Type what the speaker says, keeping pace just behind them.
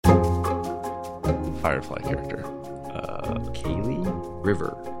Firefly character? Kaylee?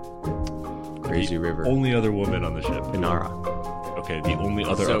 River. Crazy River. Only other woman on the ship. Inara. Okay, the only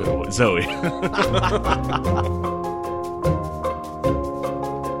other Zoe.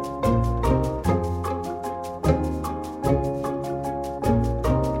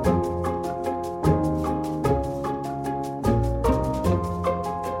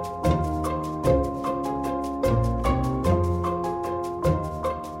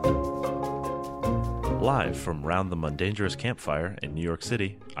 Live from Round the Mundangerous Campfire in New York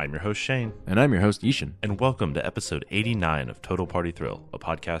City, I'm your host Shane. And I'm your host Ishan. And welcome to episode 89 of Total Party Thrill, a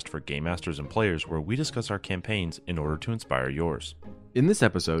podcast for game masters and players where we discuss our campaigns in order to inspire yours. In this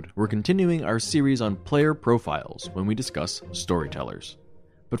episode, we're continuing our series on player profiles when we discuss Storytellers.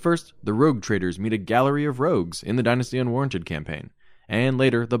 But first, the rogue traders meet a gallery of rogues in the Dynasty Unwarranted campaign. And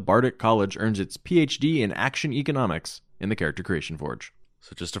later, the Bardic College earns its PhD in Action Economics in the Character Creation Forge.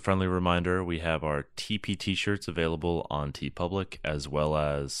 So just a friendly reminder, we have our TPT shirts available on TeePublic, as well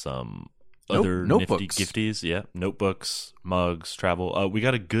as some other nifty gifties. Yeah, notebooks, mugs, travel. We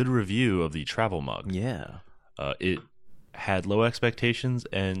got a good review of the travel mug. Yeah. It had low expectations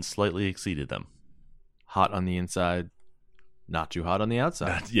and slightly exceeded them. Hot on the inside, not too hot on the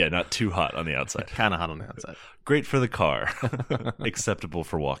outside. Not too hot on the outside. Kind of hot on the outside. Great for the car. Acceptable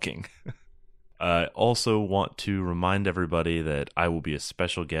for walking. I also want to remind everybody that I will be a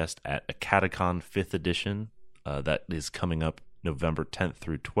special guest at Acadicon 5th edition. That is coming up November 10th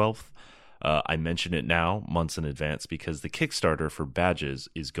through 12th. I mention it now, months in advance, because the Kickstarter for badges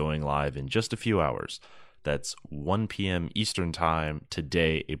is going live in just a few hours. That's 1 p.m. Eastern Time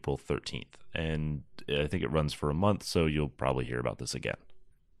today, April 13th. And I think it runs for a month, so you'll probably hear about this again.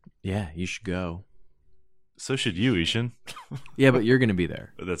 Yeah, you should go. So should you, Ishan. Yeah, but you're going to be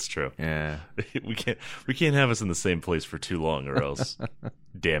there. That's true. Yeah. We can't have us in the same place for too long or else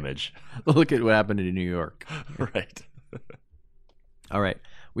damage. Look at what happened in New York. Right. All right.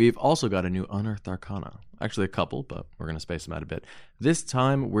 We've also got a new Unearthed Arcana. Actually, a couple, but we're going to space them out a bit. This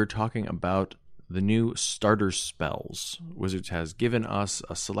time, we're talking about the new starter spells. Wizards has given us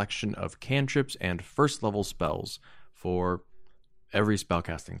a selection of cantrips and first-level spells for every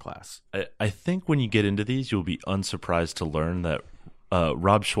spellcasting class. I think when you get into these, you'll be unsurprised to learn that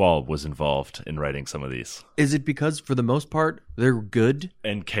Rob Schwab was involved in writing some of these. Is it because, for the most part, they're good?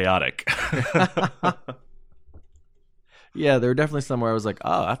 And chaotic. Yeah, there are definitely some where I was like,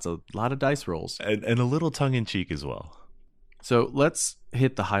 oh, that's a lot of dice rolls. And a little tongue-in-cheek as well. So let's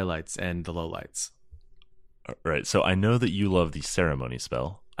hit the highlights and the lowlights. All right, so I know that you love the ceremony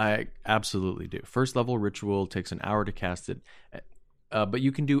spell. I absolutely do. First level ritual takes an hour to cast it. But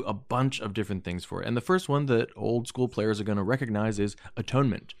you can do a bunch of different things for it. And the first one that old school players are going to recognize is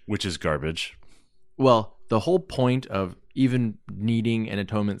Atonement. Which is garbage. Well, the whole point of even needing an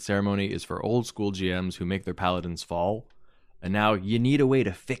Atonement ceremony is for old school GMs who make their paladins fall. And now you need a way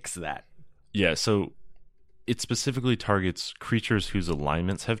to fix that. Yeah, so it specifically targets creatures whose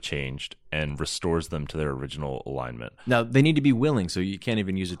alignments have changed and restores them to their original alignment. Now, they need to be willing, so you can't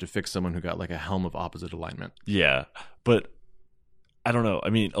even use it to fix someone who got like a helm of opposite alignment. Yeah, but I don't know. I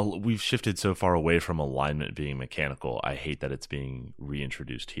mean, we've shifted so far away from alignment being mechanical. I hate that it's being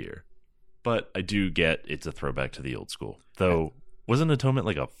reintroduced here. But I do get it's a throwback to the old school. Though, wasn't Atonement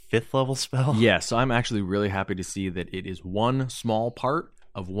like a 5th level spell? Yeah, so I'm actually really happy to see that it is one small part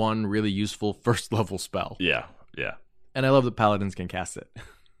of one really useful first level spell. Yeah. And I love that paladins can cast it.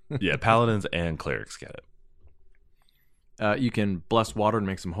 Yeah, paladins and clerics get it. You can bless water and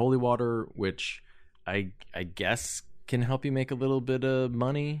make some holy water, which I guess can help you make a little bit of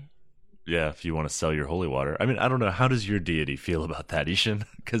money. Yeah, if you want to sell your holy water. I mean, I don't know. How does your deity feel about that, Ishan?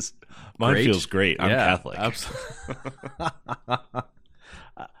 Because mine feels great. I'm Catholic. Absolutely.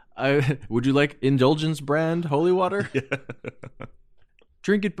 Would you like Indulgence brand holy water? Yeah.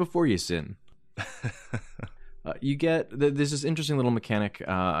 Drink it before you sin. You get there's this interesting little mechanic.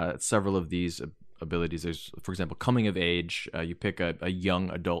 Several of these abilities. There's, for example, coming of age. You pick a young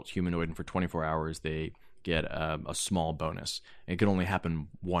adult humanoid, and for 24 hours they get a small bonus. It can only happen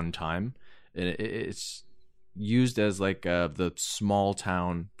one time. It's used as like the small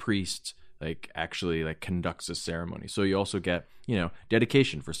town priest actually conducts a ceremony. So you also get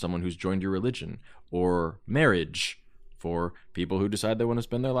dedication for someone who's joined your religion, or marriage for people who decide they want to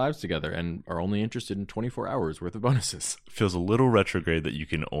spend their lives together and are only interested in 24 hours worth of bonuses. Feels a little retrograde that you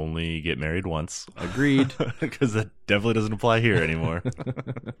can only get married once. Agreed. Because that definitely doesn't apply here anymore.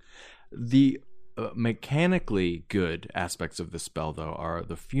 The mechanically good aspects of the spell, though, are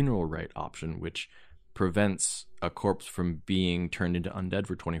the funeral rite option, which prevents a corpse from being turned into undead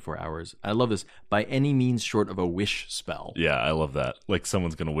for 24 hours. I love this. By any means short of a wish spell. Yeah, I love that. Like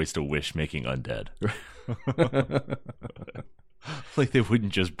someone's going to waste a wish making undead. Like they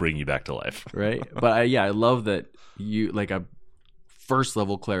wouldn't just bring you back to life. Right? But I love that you, like a first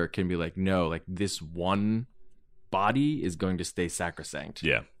level cleric can be like, no, like this one body is going to stay sacrosanct.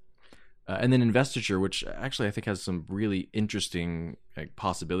 Yeah. And then investiture, which actually I think has some really interesting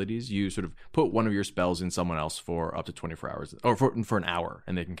possibilities. You sort of put one of your spells in someone else for up to 24 hours, or for an hour,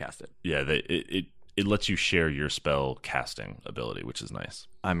 and they can cast it. Yeah, it lets you share your spell casting ability, which is nice.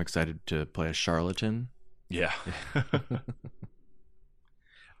 I'm excited to play a charlatan. Yeah.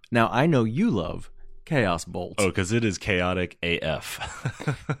 Now, I know you love Chaos Bolt. Oh, because it is chaotic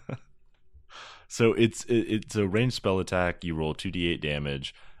AF. So it's a ranged spell attack. You roll 2d8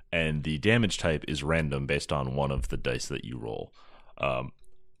 damage. And the damage type is random based on one of the dice that you roll.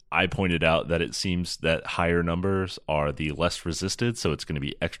 I pointed out that it seems that higher numbers are the less resisted, so it's going to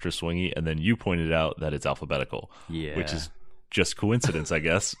be extra swingy. And then you pointed out that it's alphabetical, which is just coincidence, I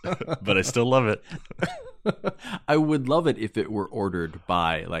guess. But I still love it. I would love it if it were ordered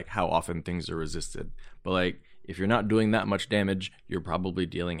by like how often things are resisted. But like if you're not doing that much damage, you're probably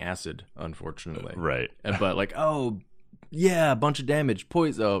dealing acid, unfortunately. Right. But like, oh, yeah, a bunch of damage.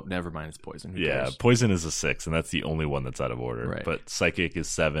 Poison. Oh, never mind. It's poison. Who cares? Poison is a 6, and that's the only one that's out of order. Right. But psychic is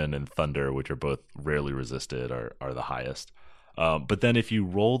 7, and thunder, which are both rarely resisted, are the highest. But then if you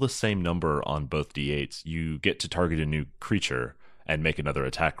roll the same number on both d8s, you get to target a new creature and make another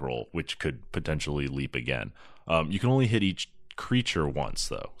attack roll, which could potentially leap again. You can only hit each creature once,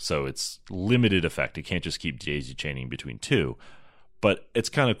 though, so it's limited effect. It can't just keep daisy chaining between two, but it's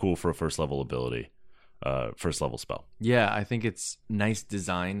kind of cool for a first level ability. First level spell. Yeah, I think it's nice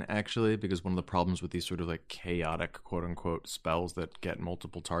design actually, because one of the problems with these sort of like chaotic quote unquote spells that get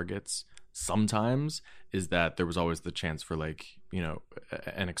multiple targets sometimes is that there was always the chance for like, you know,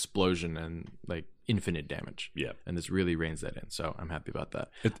 an explosion and like infinite damage. Yeah. And this really reins that in. So I'm happy about that.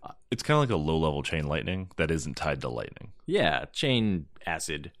 It's kind of like a low level chain lightning that isn't tied to lightning. Yeah, chain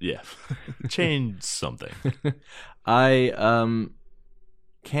acid. Yeah. Chain something. I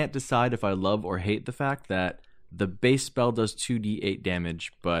can't decide if I love or hate the fact that the base spell does 2d8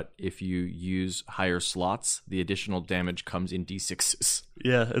 damage, but if you use higher slots, the additional damage comes in d6s.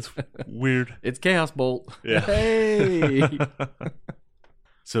 Yeah, it's weird. It's Chaos Bolt. Yeah. Hey!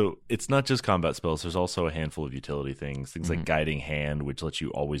 So it's not just combat spells. There's also a handful of utility things. Things like Guiding Hand, which lets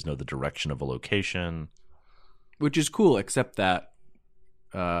you always know the direction of a location. Which is cool, except that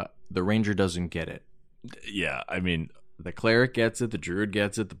the ranger doesn't get it. Yeah, I mean... The cleric gets it, the druid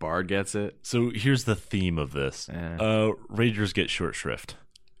gets it, the bard gets it. So here's the theme of this. Rangers get short shrift.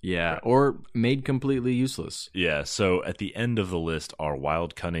 Yeah, or made completely useless. Yeah, so at the end of the list are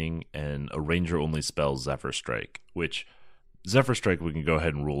Wild Cunning and a ranger-only spell, Zephyr Strike, which Zephyr Strike we can go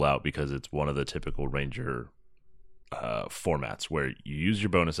ahead and rule out because it's one of the typical ranger formats where you use your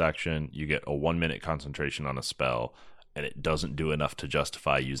bonus action, you get a 1-minute concentration on a spell, and it doesn't do enough to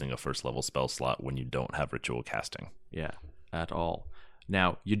justify using a first-level spell slot when you don't have ritual casting. Yeah, at all.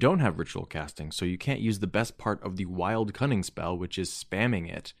 Now, you don't have ritual casting, so you can't use the best part of the Wild Cunning spell, which is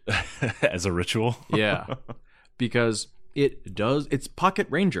spamming it. As a ritual? Yeah, because it's Pocket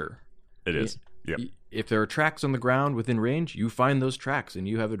Ranger. It is, yep. If there are tracks on the ground within range, you find those tracks, and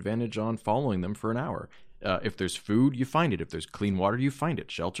you have advantage on following them for an hour. If there's food, you find it. If there's clean water, you find it.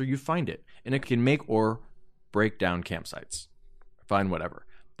 Shelter, you find it. And it can make or break down campsites. Fine, whatever.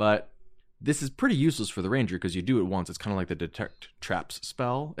 But this is pretty useless for the ranger because you do it once. It's kind of like the detect traps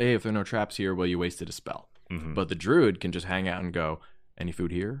spell. Hey, if there are no traps here, well, you wasted a spell. Mm-hmm. But the druid can just hang out and go, any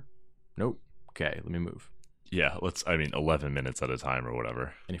food here? Nope. Okay, let me move. Yeah, 11 minutes at a time or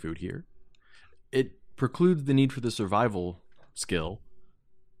whatever. Any food here? It precludes the need for the survival skill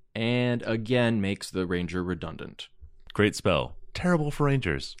and again makes the ranger redundant. Great spell. Terrible for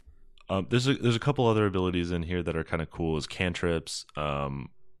rangers. There's a couple other abilities in here that are kind of cool as cantrips.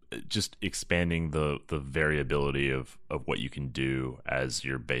 Just expanding the variability of what you can do as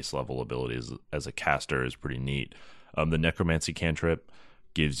your base level abilities as a caster is pretty neat. The necromancy cantrip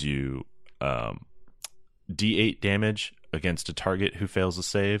gives you D8 damage against a target who fails a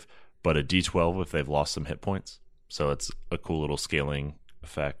save, but a D12 if they've lost some hit points. So it's a cool little scaling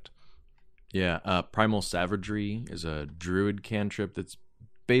effect. Yeah, Primal Savagery is a druid cantrip that's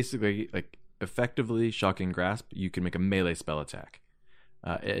basically like effectively Shocking Grasp. You can make a melee spell attack.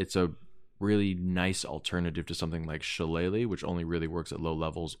 It's a really nice alternative to something like Shillelagh, which only really works at low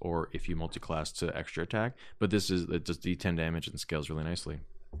levels or if you multiclass to extra attack. But it does D10 damage and scales really nicely.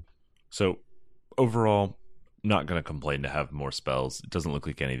 So overall, not going to complain to have more spells. It doesn't look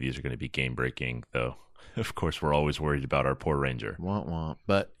like any of these are going to be game-breaking, though. Of course, we're always worried about our poor ranger. Wah, wah.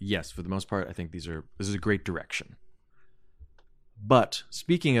 But yes, for the most part, I think this is a great direction. But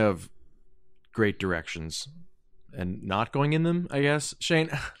speaking of great directions and not going in them, I guess, Shane,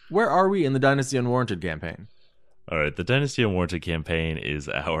 where are we in the Dynasty Unwarranted campaign? All right, the Dynasty Unwarranted campaign is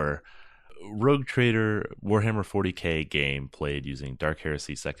our Rogue Trader Warhammer 40k game played using Dark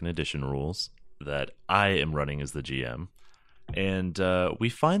Heresy 2nd Edition rules that I am running as the GM. And we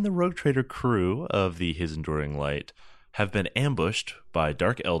find the Rogue Trader crew of the His Enduring Light have been ambushed by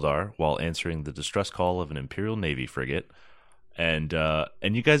Dark Eldar while answering the distress call of an Imperial Navy frigate. And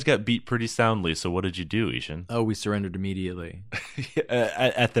you guys got beat pretty soundly, so what did you do, Ishan? Oh, we surrendered immediately.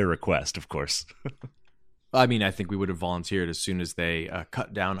 At their request, of course. I mean, I think we would have volunteered as soon as they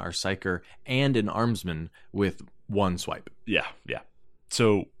cut down our Psyker and an Armsman with one swipe. Yeah.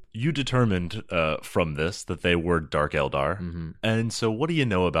 So you determined from this that they were Dark Eldar. Mm-hmm. And so what do you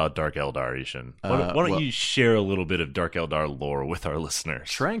know about Dark Eldar, Ishan? Why don't you share a little bit of Dark Eldar lore with our listeners?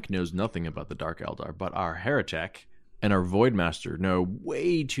 Shrank knows nothing about the Dark Eldar, but our Heretic and our Voidmaster know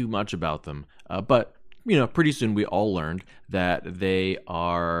way too much about them. But, pretty soon we all learned that they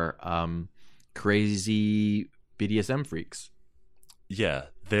are crazy BDSM freaks. Yeah,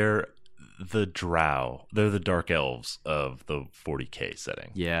 they're the Drow. They're the Dark Elves of the 40k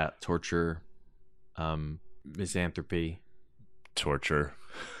setting. Yeah, torture, misanthropy. Torture.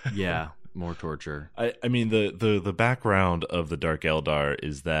 Yeah, more torture. I mean, the background of the Dark Eldar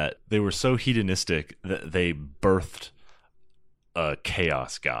is that they were so hedonistic that they birthed a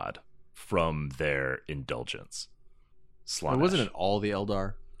chaos god from their indulgence. Slanesh. Wasn't it all the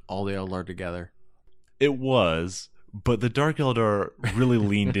Eldar? All the Eldar together? It was, but the Dark Eldar really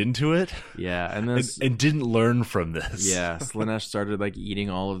leaned into it. Yeah, and didn't learn from this. Yeah, Slanesh started eating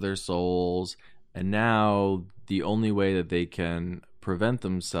all of their souls, and now the only way that they can prevent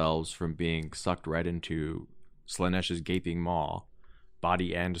themselves from being sucked right into Slanesh's gaping maw,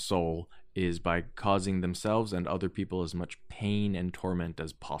 body and soul, is by causing themselves and other people as much pain and torment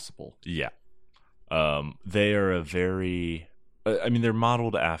as possible. Yeah. They are a very... they're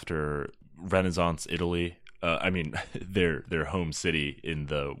modeled after Renaissance Italy. Their home city in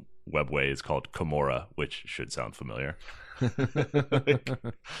the webway is called Camorra, which should sound familiar.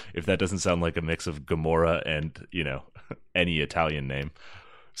 If that doesn't sound like a mix of Gomorrah and, any Italian name.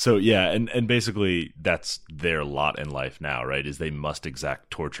 So, yeah, and basically that's their lot in life now, right, is they must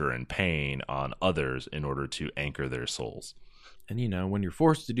exact torture and pain on others in order to anchor their souls. And, when you're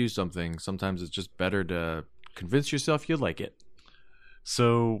forced to do something, sometimes it's just better to convince yourself you like it.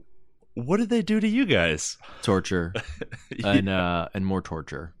 So, what did they do to you guys? Torture. And more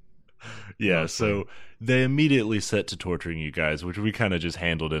torture. Yeah, so they immediately set to torturing you guys, which we kind of just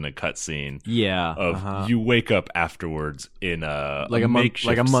handled in a cutscene. Yeah, of you wake up afterwards in a month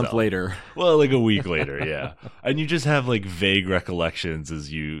cell. later. Well, a week later, yeah. And you just have vague recollections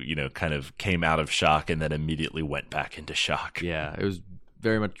as you kind of came out of shock and then immediately went back into shock. Yeah, it was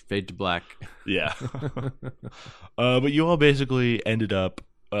very much fade to black. Yeah. But you all basically ended up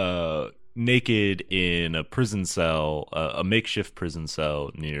naked in a prison cell, a makeshift prison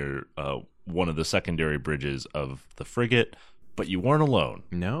cell near one of the secondary bridges of the frigate, but you weren't alone.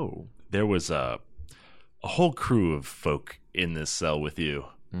 No. There was a whole crew of folk in this cell with you.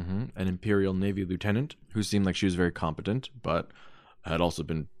 Mm-hmm. An Imperial Navy lieutenant who seemed like she was very competent, but had also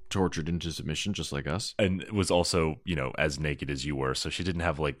been tortured into submission just like us. And was also, as naked as you were, so she didn't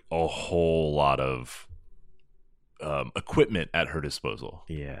have a whole lot of equipment at her disposal.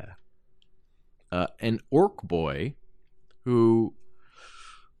 Yeah. An orc boy who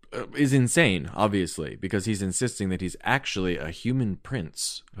is insane, obviously, because he's insisting that he's actually a human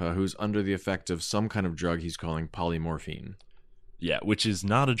prince who's under the effect of some kind of drug he's calling polymorphine. Yeah, which is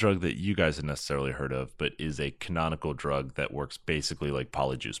not a drug that you guys have necessarily heard of, but is a canonical drug that works basically like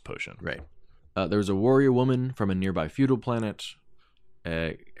Polyjuice Potion. Right. There was a warrior woman from a nearby feudal planet,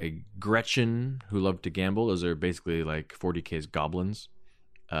 a Gretchen who loved to gamble. Those are basically 40k's goblins,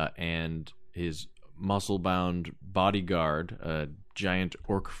 and his muscle-bound bodyguard, a giant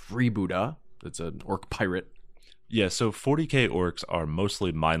orc freebooter. That's an orc pirate. Yeah, so 40k orcs are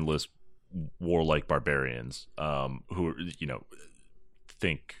mostly mindless, warlike barbarians who,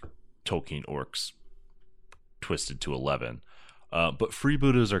 think Tolkien orcs twisted to 11. But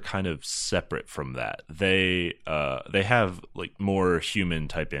freebooters are kind of separate from that. They have more human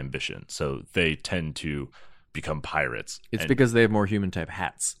type ambition, so they tend to become pirates. It's because they have more human type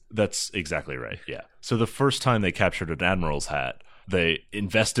hats. That's exactly right. Yeah. So the first time they captured an admiral's hat, they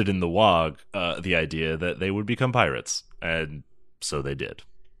invested in the WOG the idea that they would become pirates, and so they did.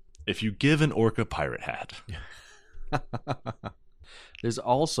 If you give an orc a pirate hat. There's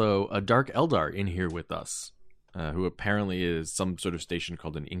also a Dark Eldar in here with us, who apparently is some sort of station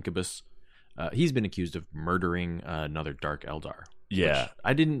called an incubus. He's been accused of murdering another Dark Eldar. Yeah.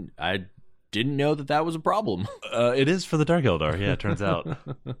 I didn't know that was a problem. It is for the Dark Eldar, yeah, it turns out.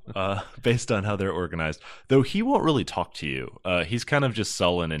 Based on how they're organized. Though he won't really talk to you. He's kind of just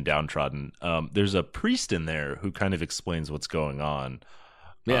sullen and downtrodden. There's a priest in there who kind of explains what's going on.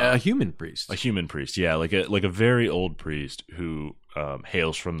 Yeah, a human priest. A human priest, yeah, like a very old priest who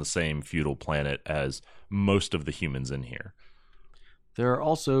hails from the same feudal planet as most of the humans in here. There are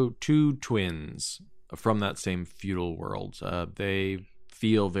also two twins from that same feudal world. They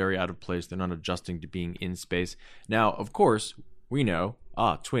feel very out of place. They're not adjusting to being in space. Now, of course, we know,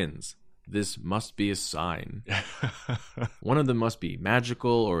 twins. This must be a sign. One of them must be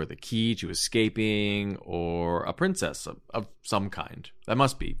magical or the key to escaping or a princess of some kind. That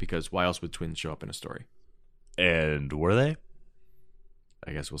must be, because why else would twins show up in a story? And were they?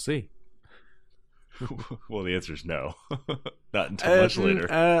 I guess we'll see. Well, the answer is no. Not until much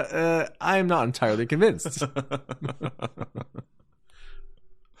later. I'm not entirely convinced.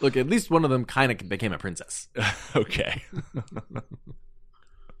 Look, at least one of them kind of became a princess. Okay.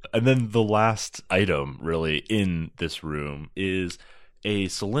 And then the last item, really, in this room is a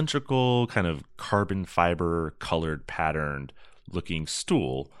cylindrical, kind of carbon fiber colored patterned looking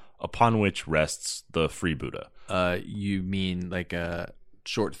stool upon which rests the freebooter. You mean like a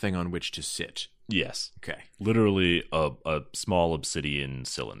short thing on which to sit? Yes. Okay. Literally a small obsidian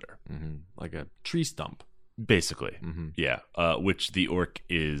cylinder. Mm-hmm. Like a tree stump. Basically. Mm-hmm. Yeah. Which the orc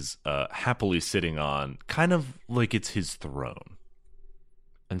is happily sitting on, kind of like it's his throne.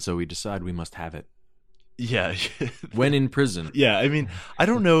 And so we decide we must have it. Yeah. When in prison. Yeah, I mean, I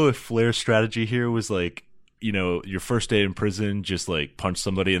don't know if Flair's strategy here was like, your first day in prison, just like punch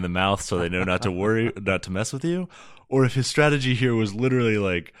somebody in the mouth so they know not to worry, not to mess with you. Or if his strategy here was literally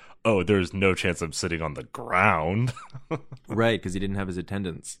like, oh, there's no chance I'm sitting on the ground. Right, because he didn't have his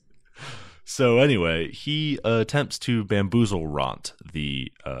attendants. So anyway, he attempts to bamboozle Ront,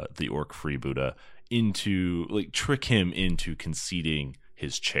 the orc freebooter, trick him into conceding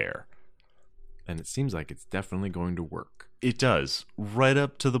his chair. And it seems like it's definitely going to work. It does, right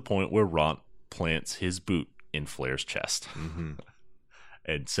up to the point where Ront plants his boot in Flair's chest. Mm-hmm.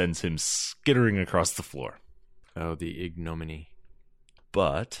 And sends him skittering across the floor. Oh, the ignominy.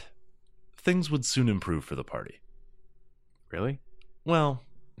 But things would soon improve for the party. Really? Well,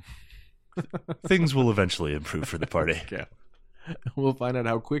 things will eventually improve for the party. Okay. We'll find out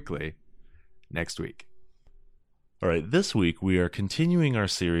how quickly next week. All right, this week we are continuing our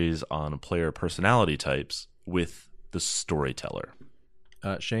series on player personality types with the storyteller.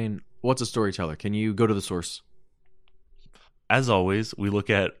 Shane, what's a storyteller? Can you go to the source? As always, we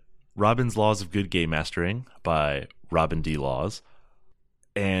look at Robin's Laws of Good Game Mastering by Robin D. Laws,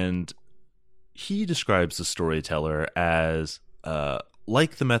 and he describes the storyteller as,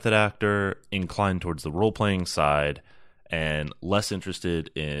 like the method actor, inclined towards the role-playing side and less interested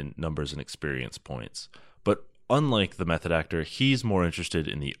in numbers and experience points. But unlike the method actor, he's more interested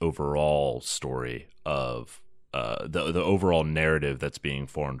in the overall story of the overall narrative that's being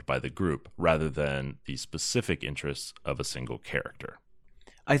formed by the group rather than the specific interests of a single character.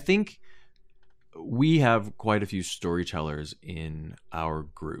 I think we have quite a few storytellers in our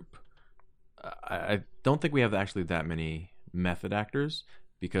group. I don't think we have actually that many method actors,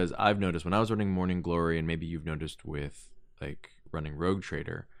 because I've noticed when I was running Morning Glory, and maybe you've noticed with like running Rogue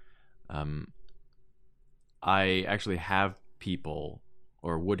Trader, I actually have people,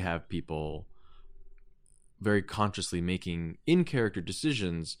 or would have people, very consciously making in-character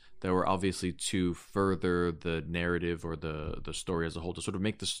decisions that were obviously to further the narrative or the story as a whole, to sort of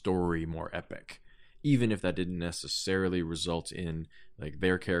make the story more epic, even if that didn't necessarily result in like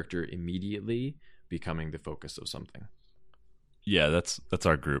their character immediately becoming the focus of something. Yeah, that's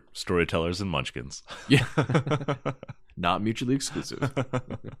our group, Storytellers and Munchkins. Yeah. Not mutually exclusive.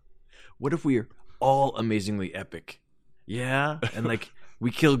 What if we're all amazingly epic? Yeah? And like we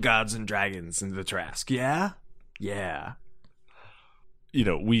kill gods and dragons in the Trask. Yeah? Yeah.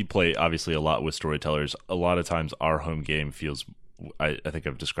 We play obviously a lot with storytellers. A lot of times our home game feels, I think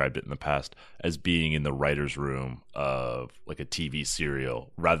I've described it in the past, as being in the writer's room of like a TV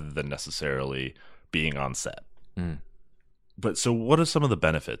serial rather than necessarily being on set. Mm. But so what are some of the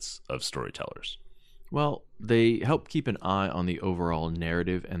benefits of storytellers? Well, they help keep an eye on the overall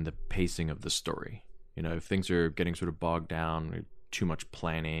narrative and the pacing of the story. If things are getting sort of bogged down, too much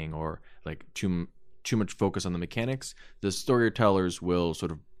planning, or like too much focus on the mechanics, the storytellers will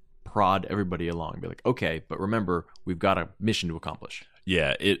sort of prod everybody along, be like, okay, but remember, we've got a mission to accomplish.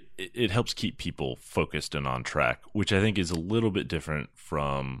 Yeah, it helps keep people focused and on track, which I think is a little bit different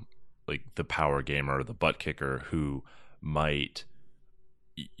from like the power gamer or the butt kicker who might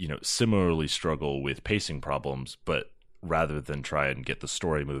similarly struggle with pacing problems, but rather than try and get the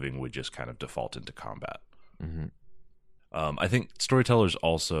story moving would just kind of default into combat. Mm-hmm. I think storytellers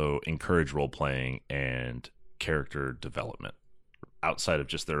also encourage role playing and character development outside of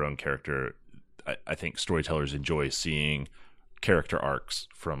just their own character. I think storytellers enjoy seeing character arcs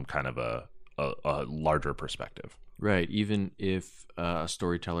from kind of a larger perspective. Right. Even if a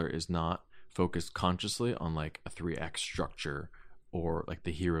storyteller is not focused consciously on like a 3-act structure or like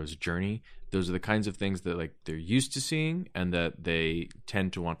the hero's journey, those are the kinds of things that like they're used to seeing and that they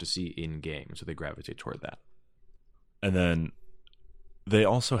tend to want to see in game. So they gravitate toward that. And then they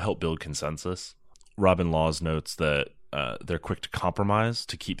also help build consensus. Robin Laws notes that they're quick to compromise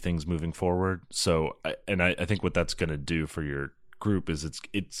to keep things moving forward. So, I think what that's going to do for your group is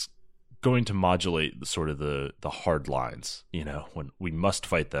it's going to modulate the hard lines. When we must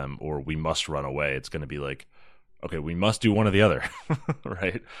fight them or we must run away, it's going to be like, okay, we must do one or the other,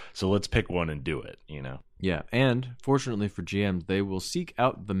 right? So let's pick one and do it. Yeah, and fortunately for GMs, they will seek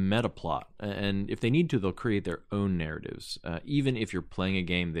out the meta plot, and if they need to, they'll create their own narratives, even if you're playing a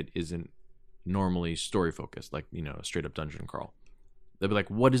game that isn't normally story focused, like a straight up dungeon crawl. They'll be like,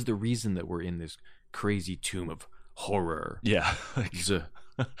 what is the reason that we're in this crazy tomb of horror? Yeah,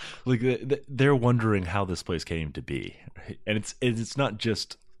 like they're wondering how this place came to be, and it's not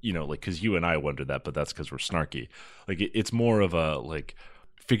just because you and I wonder that, but that's because we're snarky. Like it's more of a like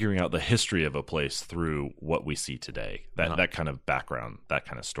figuring out the history of a place through what we see today. That kind of background, that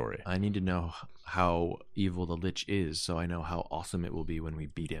kind of story. I need to know how evil the Lich is, so I know how awesome it will be when we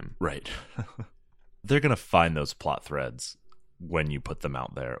beat him. Right. They're gonna find those plot threads when you put them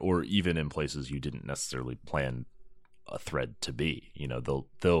out there, or even in places you didn't necessarily plan a thread to be.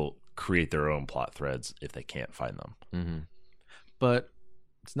 They'll create their own plot threads if they can't find them. Mm-hmm. But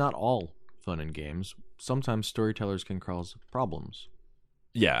it's not all fun and games. Sometimes storytellers can cause problems.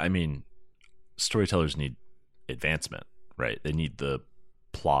 Yeah, I mean, storytellers need advancement, right? They need the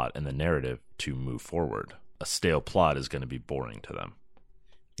plot and the narrative to move forward. A stale plot is going to be boring to them.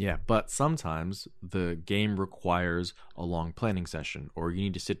 Yeah, but sometimes the game requires a long planning session, or you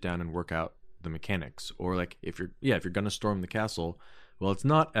need to sit down and work out the mechanics. Or like if you're going to storm the castle, well, it's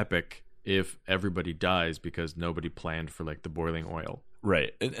not epic if everybody dies because nobody planned for like the boiling oil.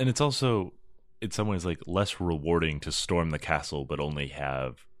 Right. And it's also in some ways like less rewarding to storm the castle but only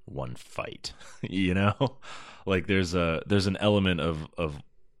have one fight. Like there's an element of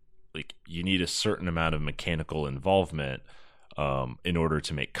like you need a certain amount of mechanical involvement in order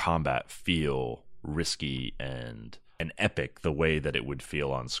to make combat feel risky and epic the way that it would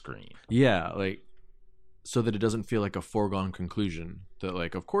feel on screen. Yeah, like so that it doesn't feel like a foregone conclusion that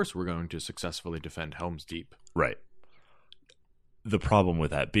like of course we're going to successfully defend Helm's Deep. Right. The problem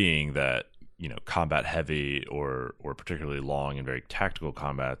with that being that combat heavy or particularly long and very tactical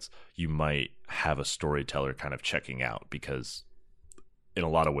combats, you might have a storyteller kind of checking out because in a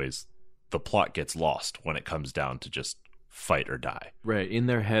lot of ways the plot gets lost when it comes down to just fight or die. Right. In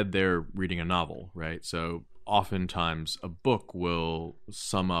their head they're reading a novel, right? So oftentimes a book will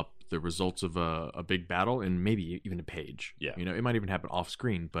sum up the results of a big battle in maybe even a page. Yeah. It might even happen off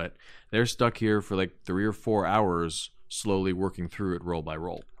screen, but they're stuck here for like 3 or 4 hours slowly working through it roll by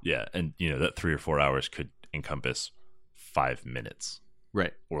roll. Yeah, and that 3 or 4 hours could encompass 5 minutes,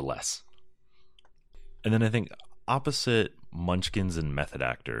 right, or less. And then I think opposite munchkins and method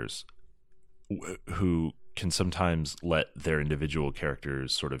actors, who can sometimes let their individual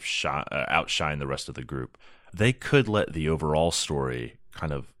characters sort of outshine the rest of the group, they could let the overall story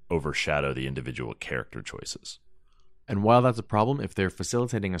kind of overshadow the individual character choices. And while that's a problem, if they're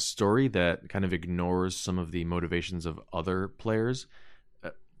facilitating a story that kind of ignores some of the motivations of other players,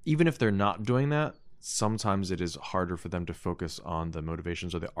 even if they're not doing that, sometimes it is harder for them to focus on the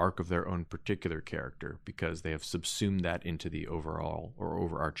motivations or the arc of their own particular character because they have subsumed that into the overall or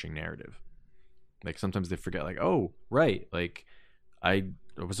overarching narrative. Like sometimes they forget, like, oh, right, like I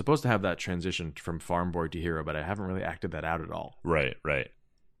was supposed to have that transition from farm boy to hero, but I haven't really acted that out at all. Right.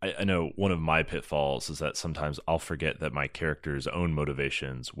 I know one of my pitfalls is that sometimes I'll forget that my character's own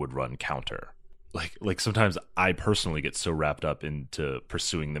motivations would run counter. Like sometimes I personally get so wrapped up into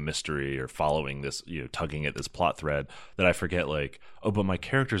pursuing the mystery or following this, tugging at this plot thread that I forget like, oh, but my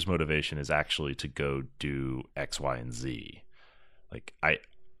character's motivation is actually to go do X, Y, and Z. Like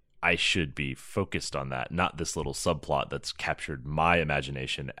I should be focused on that, not this little subplot that's captured my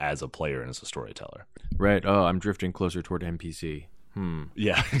imagination as a player and as a storyteller. Right. Oh, I'm drifting closer toward NPC.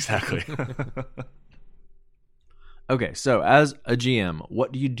 Yeah, exactly. Okay, so as a GM,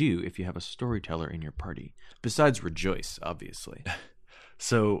 what do you do if you have a storyteller in your party? Besides rejoice, obviously.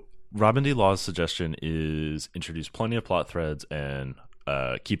 So Robin D. Law's suggestion is introduce plenty of plot threads and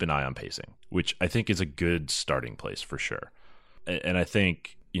keep an eye on pacing, which I think is a good starting place for sure. And I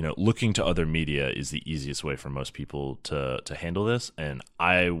think, looking to other media is the easiest way for most people to handle this. And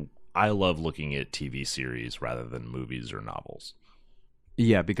I love looking at TV series rather than movies or novels.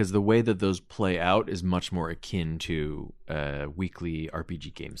 Yeah, because the way that those play out is much more akin to a weekly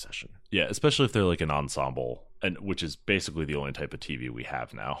RPG game session. Yeah, especially if they're like an ensemble, and which is basically the only type of TV we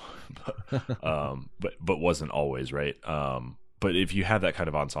have now, but wasn't always, right? But if you have that kind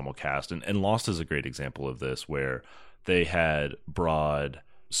of ensemble cast, and Lost is a great example of this, where they had broad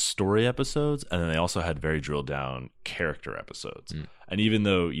story episodes, and then they also had very drilled down character episodes. And even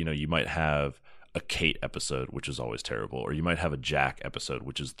though you might have a Kate episode, which is always terrible, or you might have a Jack episode,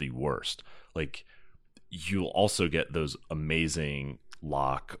 which is the worst, like you'll also get those amazing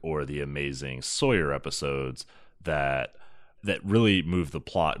Locke or the amazing Sawyer episodes that really move the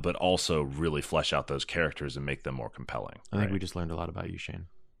plot, but also really flesh out those characters and make them more compelling. I think we just learned a lot about you, Shane.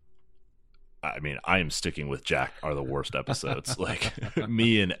 I mean, I am sticking with Jack are the worst episodes. Like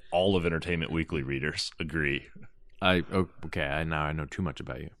me and all of Entertainment Weekly readers agree. Okay, now I know too much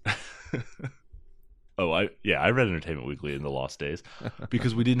about you. I read Entertainment Weekly in the Lost days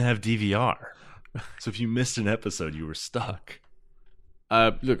because we didn't have DVR. So if you missed an episode, you were stuck.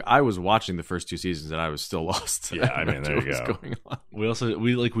 Look, I was watching the first 2 seasons and I was still lost. Yeah, I mean, there you go. Going on.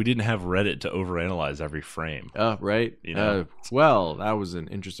 We didn't have Reddit to overanalyze every frame. Right. Well, that was an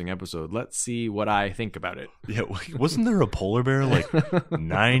interesting episode. Let's see what I think about it. Yeah, wasn't there a polar bear like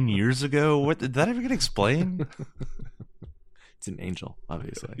 9 years ago? What did that ever get explained? It's an angel,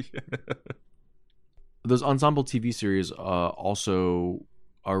 obviously. Yeah. Those ensemble TV series also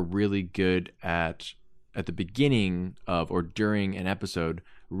are really good at the beginning of or during an episode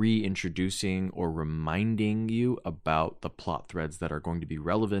reintroducing or reminding you about the plot threads that are going to be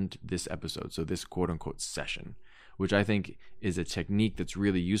relevant this episode, so this quote-unquote session, which I think is a technique that's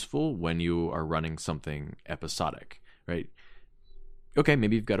really useful when you are running something episodic, right? Okay,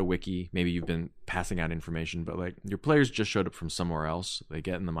 maybe you've got a wiki, maybe you've been passing out information, but like your players just showed up from somewhere else, they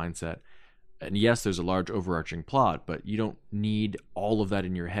get in the mindset. And yes, there's a large overarching plot, but you don't need all of that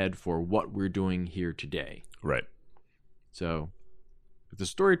in your head for what we're doing here today. Right. So the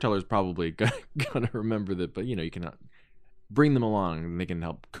storyteller's probably going to remember that, but you can bring them along and they can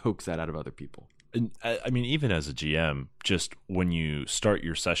help coax that out of other people. And I mean, even as a GM, just when you start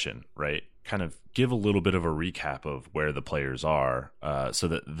your session, right, kind of give a little bit of a recap of where the players are so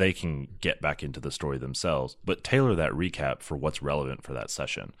that they can get back into the story themselves, but tailor that recap for what's relevant for that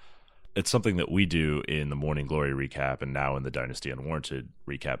session. It's something that we do in the Morning Glory recap and now in the Dynasty Unwarranted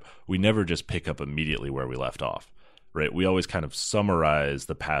recap. We never just pick up immediately where we left off, right? We always kind of summarize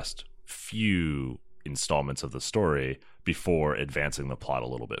the past few installments of the story before advancing the plot a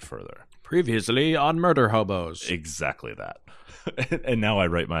little bit further. Previously on Murder Hobos. Exactly that. And now I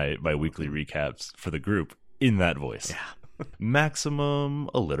write my weekly recaps for the group in that voice. Yeah. Maximum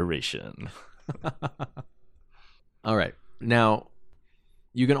alliteration. All right. Now,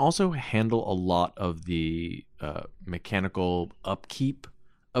 you can also handle a lot of the mechanical upkeep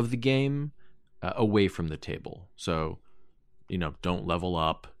of the game away from the table. So, don't level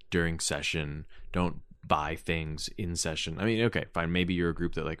up during session. Don't buy things in session. I mean, okay, fine. Maybe you're a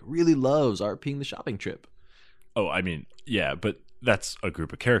group that really loves RPing the shopping trip. Oh, I mean, yeah, but that's a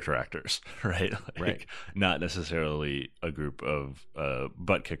group of character actors, right? Right. Not necessarily a group of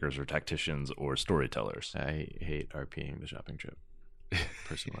butt kickers or tacticians or storytellers. I hate RPing the shopping trip.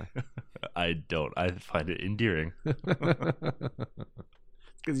 Personally. I don't. I find it endearing. It's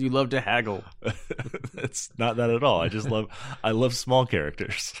because you love to haggle. It's not that at all. I love small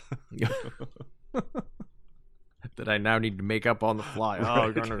characters. That I now need to make up on the fly. Oh,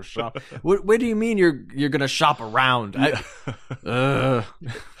 you're gonna shop. What do you mean you're gonna shop around? I don't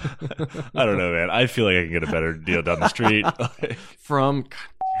know, man. I feel like I can get a better deal down the street. From, God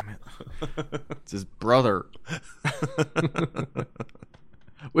damn it, it's his brother.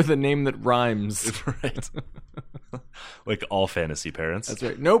 With a name that rhymes. Right. Like all fantasy parents. That's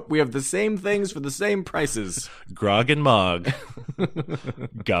right. Nope, we have the same things for the same prices. Grog and Mog.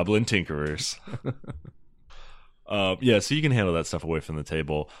 Goblin Tinkerers. So you can handle that stuff away from the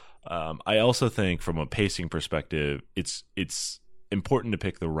table. I also think from a pacing perspective, it's important to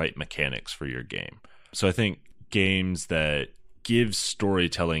pick the right mechanics for your game. So I think games that give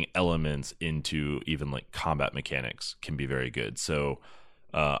storytelling elements into even like combat mechanics can be very good. So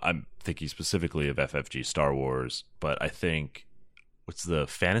I'm thinking specifically of FFG Star Wars, but I think what's the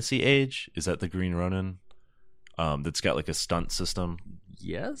Fantasy Age? Is that the Green Ronin that's got like a stunt system.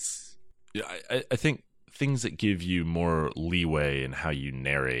 Yes. Yeah, I think things that give you more leeway in how you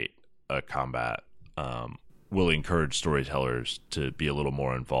narrate a combat will encourage storytellers to be a little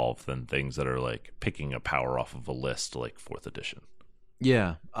more involved than things that are like picking a power off of a list like 4th edition.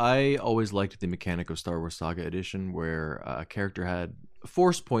 Yeah, I always liked the mechanic of Star Wars Saga Edition where a character had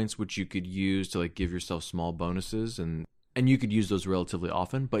force points which you could use to like give yourself small bonuses, and you could use those relatively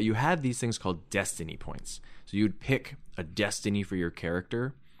often, but you had these things called destiny points. So you would pick a destiny for your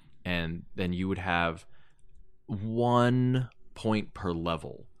character, and then you would have 1 point per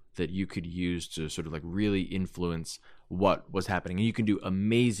level that you could use to sort of like really influence what was happening. And you can do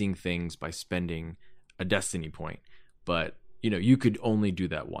amazing things by spending a destiny point, but you could only do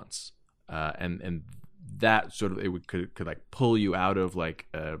that once, and that sort of could like pull you out of like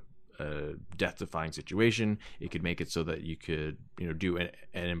a death-defying situation. It could make it so that you could do an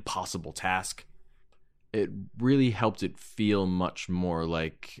impossible task. It really helped it feel much more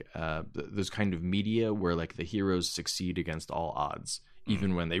like those kind of media where like the heroes succeed against all odds,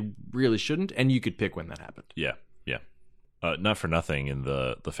 even when they really shouldn't, and you could pick when that happened. Yeah. Not for nothing, in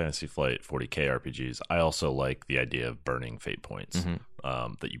the Fantasy Flight 40K RPGs, I also like the idea of burning fate points,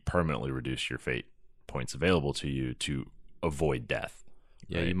 that you permanently reduce your fate points available to you to avoid death.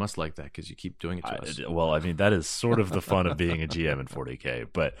 Yeah, right? You must like that because you keep doing it to us. Well, I mean, that is sort of the fun of being a GM in 40K,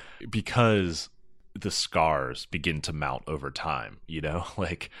 but because the scars begin to mount over time,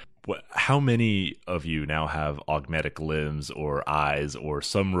 like how many of you now have augmetic limbs or eyes or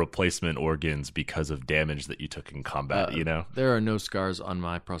some replacement organs because of damage that you took in combat? There are no scars on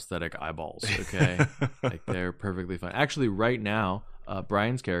my prosthetic eyeballs. Okay, like they're perfectly fine. Actually, right now,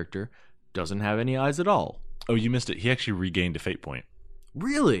 Brian's character doesn't have any eyes at all. Oh, you missed it. He actually regained a fate point.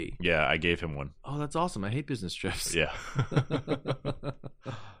 Really? Yeah, I gave him one. Oh, that's awesome. I hate business trips. Yeah.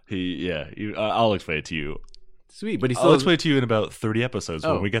 I'll explain it to you. Sweet, but I'll explain it to you in about 30 episodes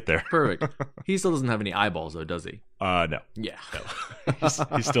when we get there. Perfect. He still doesn't have any eyeballs, though, does he? No. Yeah. No.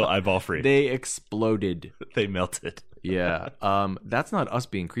 He's still eyeball free. They exploded. They melted. Yeah. That's not us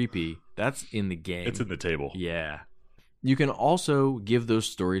being creepy. That's in the game. It's in the table. Yeah. You can also give those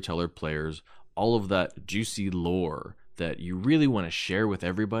storyteller players all of that juicy lore that you really want to share with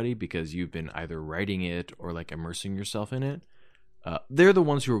everybody because you've been either writing it or like immersing yourself in it. They're the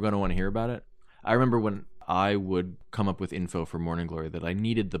ones who are going to want to hear about it. I remember when I would come up with info for Morning Glory that I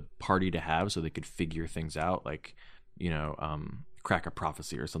needed the party to have so they could figure things out, like, crack a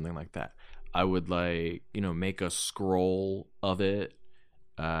prophecy or something like that. I would make a scroll of it,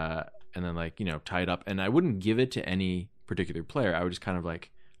 and then tie it up, and I wouldn't give it to any particular player. I would just kind of like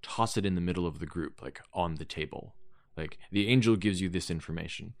toss it in the middle of the group, like on the table. Like, the angel gives you this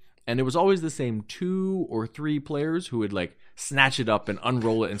information. And it was always the same 2 or 3 players who would like snatch it up and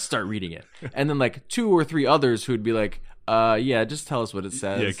unroll it and start reading it. And then like 2 or 3 others who would be like, yeah, just tell us what it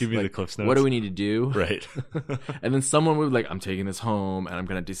says. Yeah, give me the Cliff's Notes. What do we need to do? Right. And then someone would be like, I'm taking this home and I'm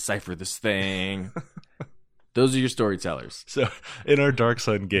going to decipher this thing. Those are your storytellers. So in our Dark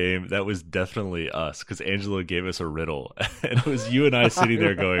Sun game, that was definitely us because Angela gave us a riddle. And it was you and I sitting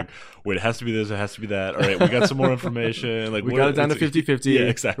there going, wait, it has to be this, it has to be that. All right, we got some more information. Like we got it down to 50-50. Yeah,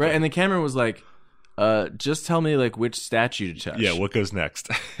 exactly. Right, and the camera was like, just tell me like which statue to touch. Yeah, what goes next?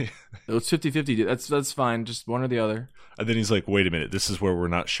 It's 50-50. That's fine. Just one or the other. And then he's like, wait a minute, this is where we're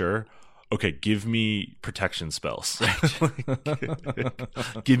not sure. Okay, give me protection spells.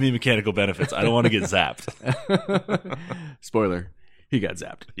 Give me mechanical benefits. I don't want to get zapped. Spoiler, he got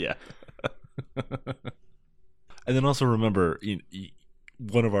zapped. Yeah. And then also remember,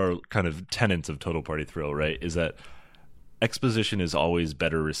 one of our kind of tenets of Total Party Thrill, right, is that exposition is always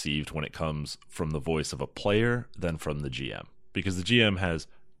better received when it comes from the voice of a player than from the GM. Because the GM has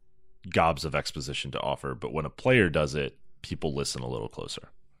gobs of exposition to offer, but when a player does it, people listen a little closer.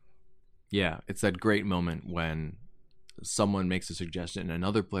 Yeah, it's that great moment when someone makes a suggestion and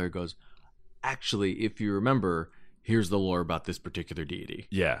another player goes, actually, if you remember, here's the lore about this particular deity.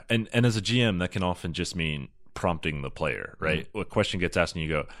 Yeah, and as a GM, that can often just mean prompting the player, right? Mm-hmm. A question gets asked and you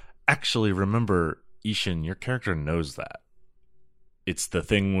go, actually, remember, Ishin, your character knows that. It's the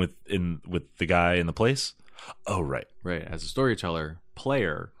thing with the guy in the place? Oh, right. Right, as a storyteller,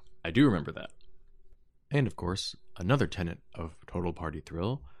 player, I do remember that. And, of course, another tenet of Total Party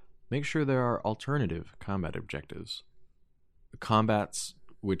Thrill, make sure there are alternative combat objectives. Combats,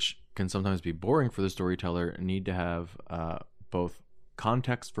 which can sometimes be boring for the storyteller, need to have both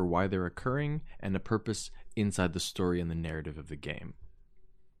context for why they're occurring and a purpose inside the story and the narrative of the game,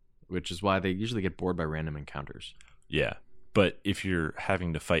 which is why they usually get bored by random encounters. Yeah, but if you're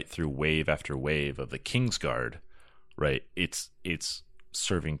having to fight through wave after wave of the Kingsguard, right, it's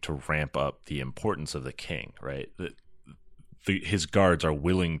serving to ramp up the importance of the king, right? His guards are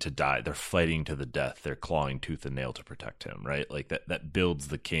willing to die. They're fighting to the death. They're clawing tooth and nail to protect him, right? Like that builds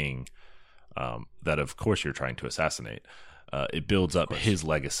the king that, of course, you're trying to assassinate. It builds up his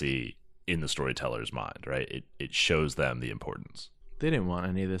legacy in the storyteller's mind, right? It shows them the importance. They didn't want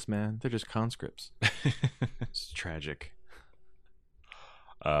any of this, man. They're just conscripts. It's tragic.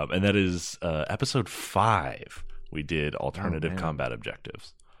 And that is episode 5. We did alternative combat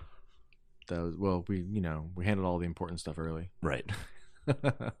objectives. That was, well, we handled all the important stuff early. Right.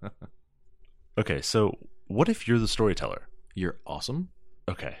 Okay, so what if you're the storyteller? You're awesome.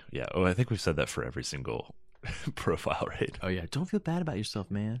 Okay, yeah. Oh, I think we've said that for every single profile, right? Oh, yeah. Don't feel bad about yourself,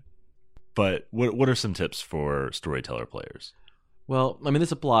 man. But what are some tips for storyteller players? Well, I mean,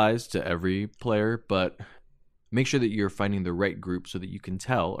 this applies to every player, but make sure that you're finding the right group so that you can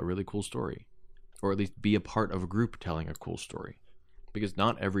tell a really cool story, or at least be a part of a group telling a cool story, because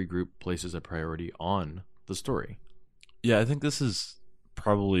not every group places a priority on the story. Yeah, I think this is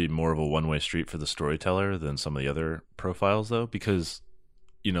probably more of a one-way street for the storyteller than some of the other profiles, though, because,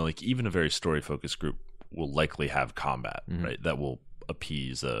 like even a very story-focused group will likely have combat, right? That will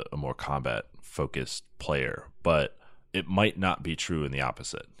appease a more combat-focused player, but it might not be true in the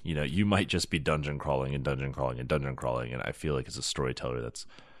opposite. You might just be dungeon crawling, and I feel like as a storyteller, that's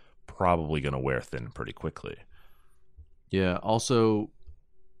probably going to wear thin pretty quickly. Yeah. Also,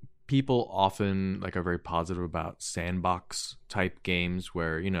 people often are very positive about sandbox type games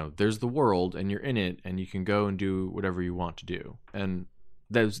where, there's the world and you're in it and you can go and do whatever you want to do. And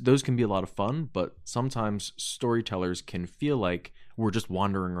those can be a lot of fun, but sometimes storytellers can feel like we're just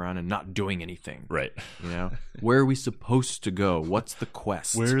wandering around and not doing anything. Right. Where are we supposed to go? What's the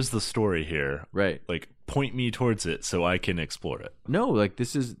quest? Where's the story here? Right. Point me towards it so I can explore it. No,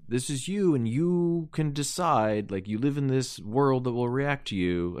 this is you, and you can decide. You live in this world that will react to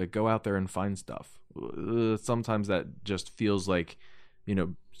you. Go out there and find stuff. Sometimes that just feels like,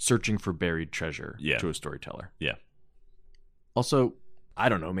 searching for buried treasure to a storyteller. Yeah. Also, I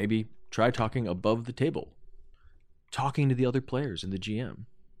don't know, maybe try talking above the table. Talking to the other players and the GM.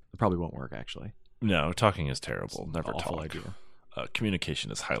 It probably won't work, actually. No, talking is terrible. Never awful talk. Idea.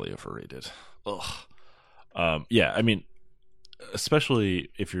 Communication is highly overrated. Ugh. Yeah, I mean,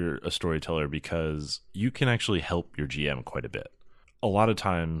 especially if you're a storyteller, because you can actually help your GM quite a bit. A lot of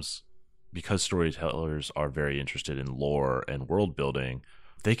times, because storytellers are very interested in lore and world building,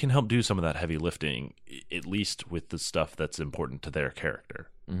 they can help do some of that heavy lifting, at least with the stuff that's important to their character.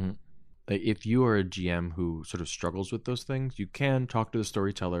 Mm-hmm. If you are a GM who sort of struggles with those things, you can talk to the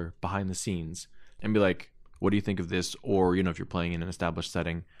storyteller behind the scenes and be like, what do you think of this? Or, if you're playing in an established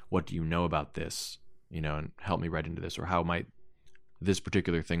setting, what do you know about this? And help me right into this, or how might this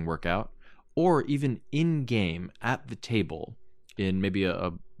particular thing work out? Or even in-game, at the table, in maybe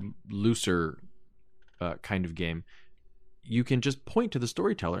a looser kind of game, you can just point to the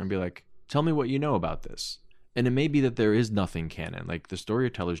storyteller and be like, tell me what you know about this. And it may be that there is nothing canon. The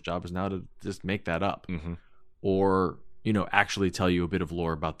storyteller's job is now to just make that up. Mm-hmm. Or, actually tell you a bit of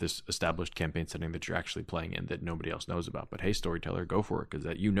lore about this established campaign setting that you're actually playing in that nobody else knows about. But hey, storyteller, go for it, because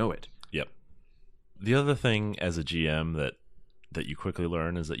that you know it. Yep. The other thing as a GM that you quickly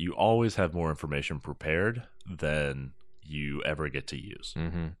learn is that you always have more information prepared than you ever get to use.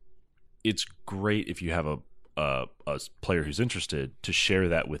 Mm-hmm. It's great if you have a player who's interested to share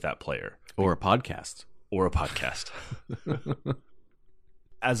that with that player. Or a podcast.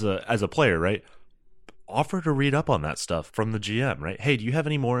 As a player, right? Offer to read up on that stuff from the GM, right? Hey, do you have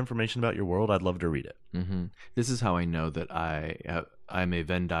any more information about your world? I'd love to read it. Mm-hmm. This is how I know that I'm a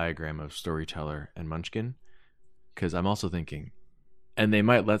Venn diagram of storyteller and Munchkin, because I'm also thinking, and they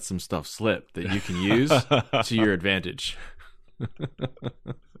might let some stuff slip that you can use to your advantage.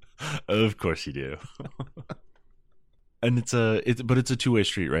 Of course you do. And it's a two-way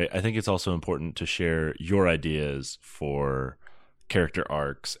street, right? I think it's also important to share your ideas for character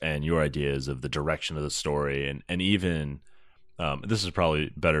arcs and your ideas of the direction of the story, and even this is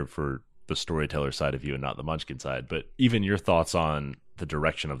probably better for the storyteller side of you and not the Munchkin side, but even your thoughts on the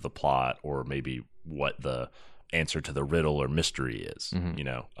direction of the plot, or maybe what the answer to the riddle or mystery is.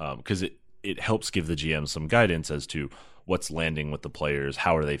 Mm-hmm. Because it helps give the GM some guidance as to what's landing with the players,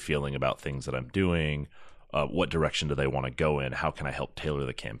 how are they feeling about things that I'm doing. What direction do they want to go in? How can I help tailor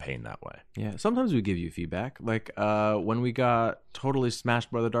the campaign that way? Yeah, sometimes we give you feedback. When we got totally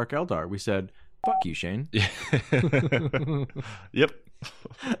smashed by the Dark Eldar, we said, fuck you, Shane. Yep.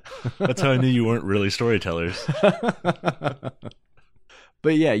 That's how I knew you weren't really storytellers.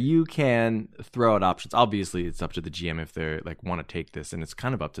 But yeah, you can throw out options. Obviously, it's up to the GM if they want to take this, and it's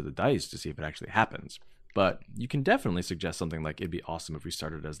kind of up to the dice to see if it actually happens. But you can definitely suggest something like, it'd be awesome if we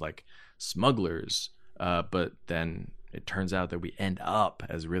started as like smugglers, but then it turns out that we end up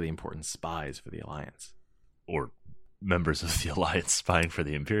as really important spies for the Alliance. Or members of the Alliance spying for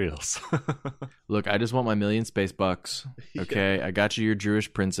the Imperials. Look, I just want my million space bucks. Okay, yeah. I got you your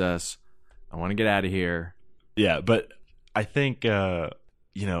Jewish princess. I want to get out of here. Yeah, but I think, as a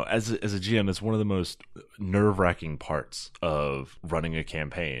GM, it's one of the most nerve-wracking parts of running a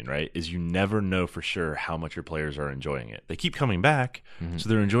campaign, right? Is you never know for sure how much your players are enjoying it. They keep coming back, so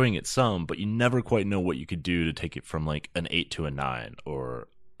they're enjoying it some, but you never quite know what you could do to take it from like an 8 to a 9 or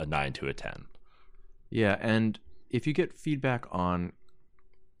a 9 to a 10. Yeah, and if you get feedback on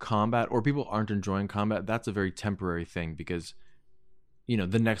combat or people aren't enjoying combat, that's a very temporary thing because,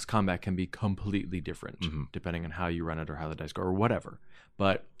 the next combat can be completely different depending on how you run it or how the dice go or whatever.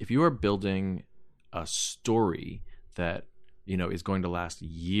 But if you are building a story that, is going to last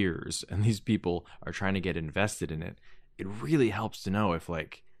years and these people are trying to get invested in it, it really helps to know if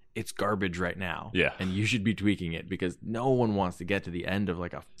like it's garbage right now. Yeah. And you should be tweaking it because no one wants to get to the end of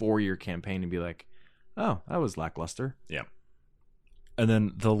like a 4-year campaign and be like, oh, that was lackluster. Yeah. And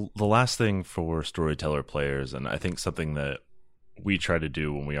then the last thing for storyteller players, and I think something that we try to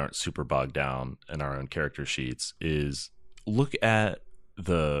do when we aren't super bogged down in our own character sheets, is look at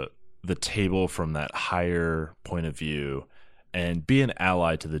the table from that higher point of view and be an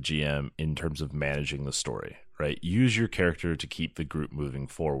ally to the GM in terms of managing the story, right? Use your character to keep the group moving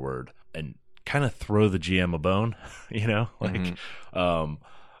forward and kind of throw the GM a bone, if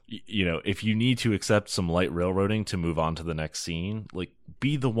you need to accept some light railroading to move on to the next scene, like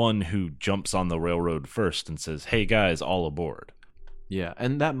be the one who jumps on the railroad first and says, hey guys, all aboard. Yeah,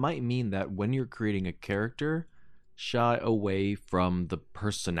 and that might mean that when you're creating a character, shy away from the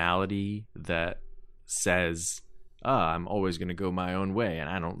personality that says, I'm always going to go my own way and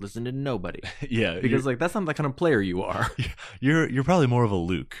I don't listen to nobody. Yeah. Because like that's not the kind of player you are. You're probably more of a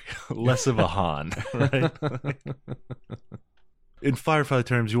Luke, less of a Han, right? In Firefly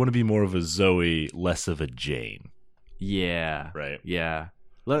terms, you want to be more of a Zoe, less of a Jane. Yeah. Right. Yeah.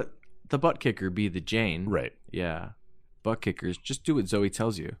 Let the butt kicker be the Jane. Right. Yeah. Butt kickers, just do what Zoe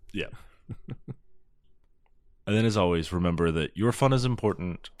tells you. Yeah. And then as always, remember that your fun is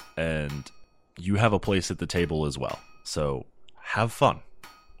important and you have a place at the table as well. So have fun.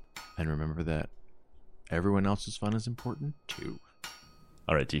 And remember that everyone else's fun is important too.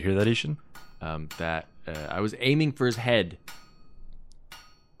 All right. Do you hear that, Ishan? I was aiming for his head.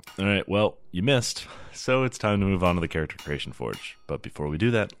 All right, well, you missed, so it's time to move on to the Character Creation Forge. But before we do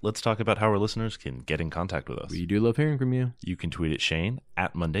that, let's talk about how our listeners can get in contact with us. We do love hearing from you. You can tweet at Shane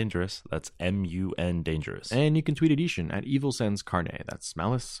at Mundangerous, that's M-U-N Dangerous. And you can tweet at Ishan at Evil Sends Carne, that's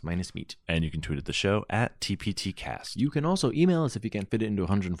malice minus meat. And you can tweet at the show at TPTcast. You can also email us if you can't fit it into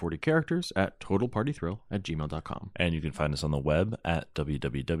 140 characters at totalpartythrill@gmail.com. And you can find us on the web at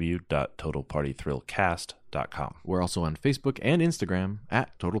www.totalpartythrillcast.com. We're also on Facebook and Instagram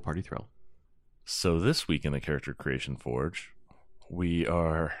at Total Party Thrill. So this week in the Character Creation Forge, we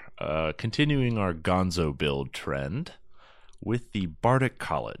are continuing our Gonzo build trend with the Bardic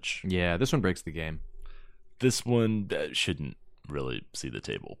College. Yeah, this one breaks the game. This one shouldn't really see the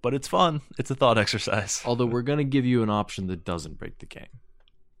table, but it's fun. It's a thought exercise. Although we're going to give you an option that doesn't break the game.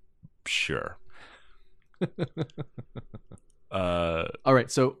 Sure. All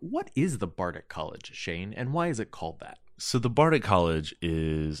right, so what is the Bardic College, Shane, and why is it called that? So the Bardic College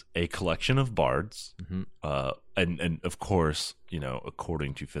is a collection of bards, and of course,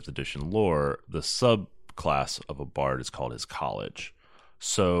 according to 5th edition lore, the subclass of a bard is called his college.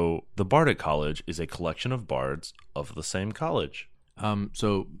 So the Bardic College is a collection of bards of the same college.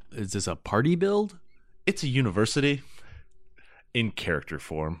 So is this a party build? It's a university in character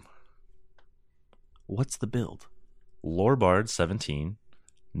form. What's the build? Lore Bard 17,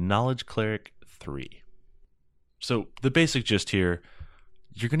 Knowledge Cleric 3. So the basic gist here,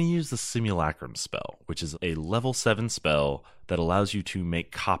 you're going to use the Simulacrum spell, which is a level 7 spell that allows you to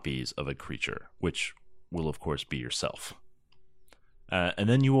make copies of a creature, which will of course be yourself. And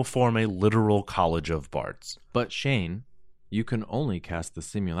then you will form a literal college of bards. But Shane, you can only cast the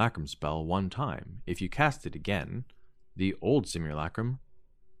Simulacrum spell one time. If you cast it again, the old Simulacrum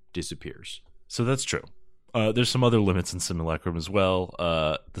disappears. So that's true. There's some other limits in Simulacrum as well.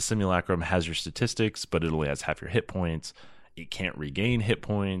 The Simulacrum has your statistics, but it only has half your hit points. It can't regain hit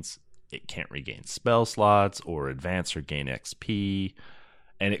points. It can't regain spell slots or advance or gain XP.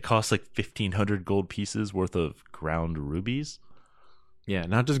 And it costs like 1,500 gold pieces worth of ground rubies. Yeah,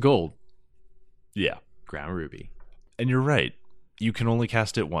 not just gold. Yeah. Ground ruby. And you're right. You can only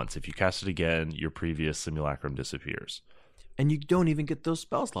cast it once. If you cast it again, your previous Simulacrum disappears. And you don't even get those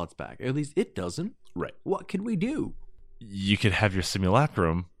spell slots back. At least it doesn't. Right. What could we do? You could have your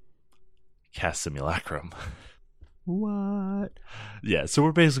simulacrum cast simulacrum. What? Yeah, so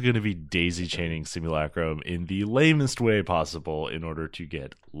we're basically going to be daisy chaining simulacrum in the lamest way possible in order to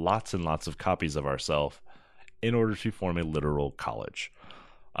get lots and lots of copies of ourselves in order to form a literal college.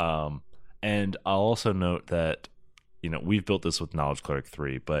 And I'll also note that, we've built this with Knowledge Cleric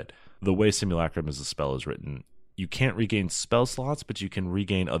 3, but the way simulacrum as a spell is written, you can't regain spell slots, but you can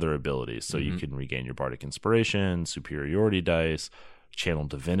regain other abilities. So you can regain your Bardic Inspiration, Superiority Dice, Channel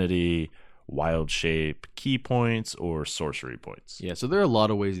Divinity, Wild Shape, Key Points, or Sorcery Points. Yeah, so there are a lot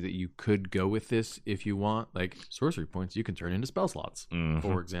of ways that you could go with this if you want. Like Sorcery Points, you can turn into spell slots,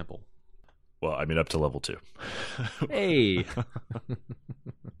 for example. Well, I mean, up to level 2. Hey!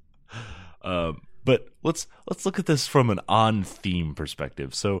 But let's look at this from an on-theme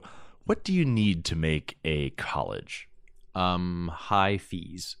perspective. So what do you need to make a college? High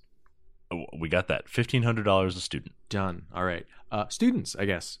fees. Oh, we got that. $1,500 a student. Done. All right. Students, I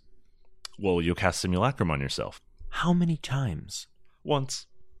guess. Well, you'll cast simulacrum on yourself. How many times? Once.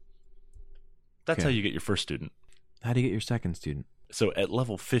 That's Okay. how you get your first student. How do you get your second student? So at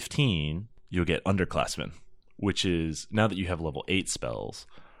level 15, you'll get underclassmen, which is, now that you have level 8 spells,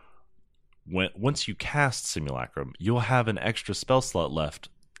 once you cast simulacrum, you'll have an extra spell slot left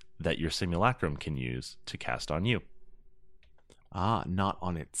that your simulacrum can use to cast on you. Ah, not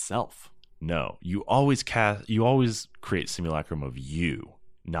on itself. No, you always create simulacrum of you,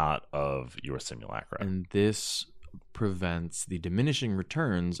 not of your simulacra. And this prevents the diminishing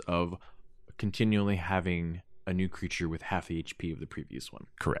returns of continually having a new creature with half the HP of the previous one.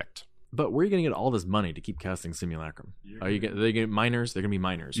 Correct. But where are you going to get all this money to keep casting simulacrum? Are they going to get miners? They're going to be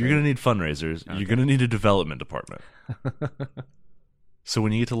miners. You're going to need fundraisers. Okay. You're going to need a development department. So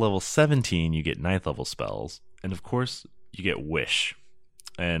when you get to level 17, you get 9th level spells. And of course, you get Wish.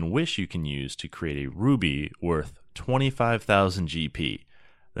 And Wish you can use to create a ruby worth 25,000 GP.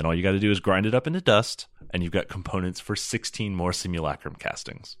 Then all you got to do is grind it up into dust, and you've got components for 16 more simulacrum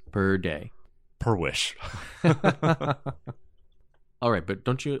castings. Per day. Per wish. All right, but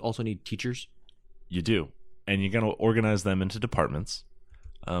don't you also need teachers? You do. And you're going to organize them into departments.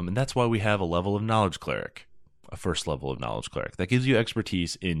 And that's why we have a level of Knowledge Cleric, a first level of Knowledge Cleric. That gives you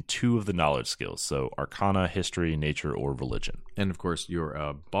expertise in 2 of the knowledge skills, so Arcana, History, Nature, or Religion. And of course, you're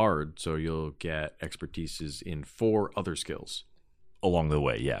a bard, so you'll get expertises in 4 other skills. Along the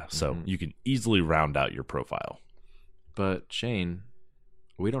way, yeah. So you can easily round out your profile. But Shane,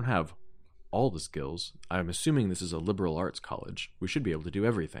 we don't have all the skills. I'm assuming this is a liberal arts college. We should be able to do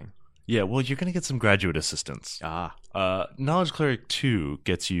everything. Yeah, well, you're going to get some graduate assistance. Knowledge Cleric 2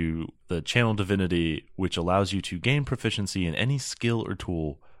 gets you the Channel Divinity, which allows you to gain proficiency in any skill or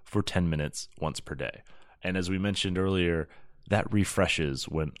tool for 10 minutes once per day. And as we mentioned earlier, that refreshes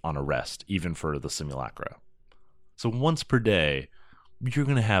when on a rest, even for the simulacra. So once per day, you're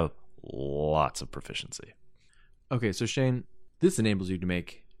going to have lots of proficiency. Okay, so Shane, this enables you to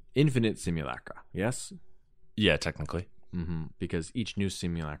make infinite simulacra, yes? Yeah, technically. Because each new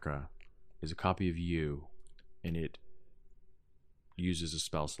simulacra is a copy of you, and it uses a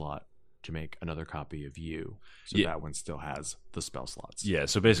spell slot to make another copy of you. So that one still has the spell slots. Yeah,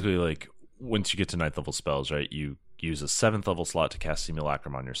 so basically, like, once you get to 9th level spells, right, you use a 7th level slot to cast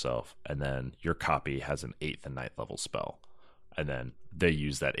simulacrum on yourself, and then your copy has an 8th and 9th level spell. And then they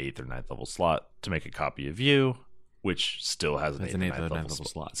use that 8th or 9th level slot to make a copy of you, which still has an 8th or 9th level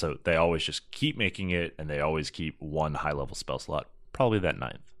slot. So they always just keep making it, and they always keep one high level spell slot, probably that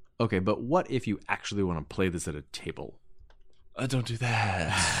 9th. Okay, but what if you actually want to play this at a table? Don't do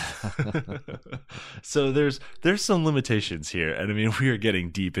that. So there's some limitations here, and I mean, we are getting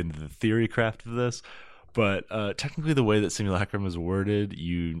deep into the theory craft of this, but technically the way that simulacrum is worded,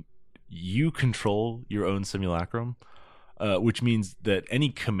 you control your own simulacrum, which means that any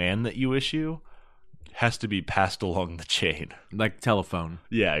command that you issue has to be passed along the chain. Like telephone.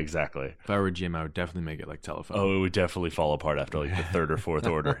 Yeah, exactly. If I were GM, I would definitely make it like telephone. Oh, it would definitely fall apart after like the 3rd or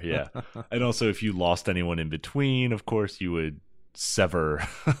 4th order. Yeah. And also, if you lost anyone in between, of course, you would sever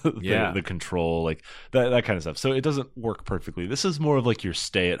the control, like that kind of stuff. So it doesn't work perfectly. This is more of like your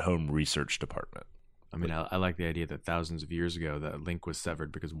stay-at-home research department. I mean, I like the idea that thousands of years ago that link was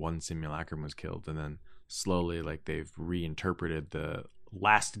severed because one simulacrum was killed, and then slowly, like, they've reinterpreted the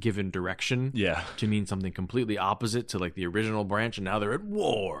last given direction to mean something completely opposite to like the original branch, and now they're at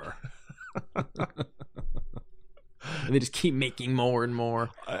war. And they just keep making more and more.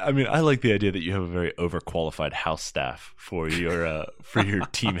 I mean, I like the idea that you have a very overqualified house staff for your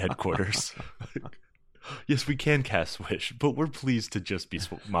team headquarters. Yes, we can cast Swish, but we're pleased to just be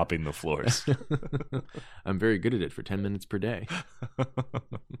mopping the floors. I'm very good at it for 10 minutes per day.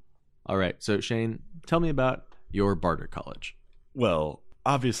 All right, so Shane, tell me about your Bardic college. Well,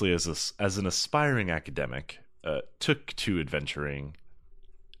 obviously, as an aspiring academic, took to adventuring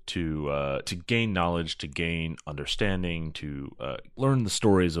to gain knowledge, to gain understanding, to learn the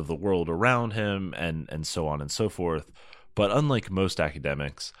stories of the world around him, and so on and so forth. But unlike most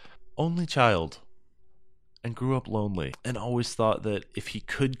academics, only child, and grew up lonely, and always thought that if he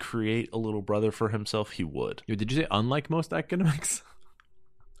could create a little brother for himself, he would. Did you say unlike most academics?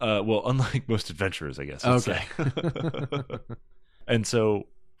 Well, unlike most adventurers, I guess. Okay. And so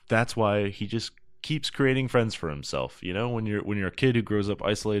that's why he just keeps creating friends for himself. You know, when you're a kid who grows up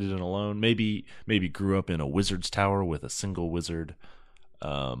isolated and alone, maybe grew up in a wizard's tower with a single wizard,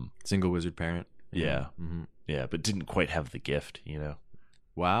 Single wizard parent. Yeah. Mm-hmm. Yeah, but didn't quite have the gift, you know.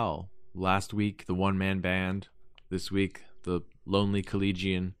 Wow. Last week, the one-man band. This week, the lonely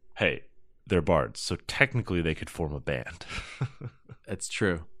collegian. Hey, they're bards, so technically they could form a band. That's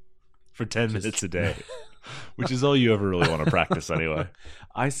true. For 10 minutes a day, which is all you ever really want to practice anyway.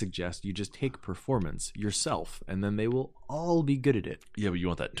 I suggest you just take performance yourself, and then they will all be good at it. Yeah, but you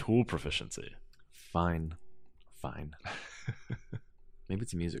want that tool proficiency. Fine. Maybe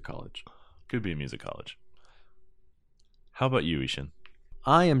it's a music college. Could be a music college. How about you, Ishan?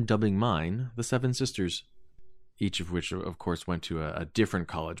 I am dubbing mine the Seven Sisters, each of which, of course, went to a different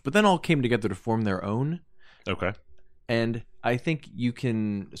college, but then all came together to form their own. Okay. And I think you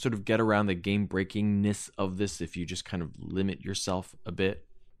can sort of get around the game-breakingness of this if you just kind of limit yourself a bit.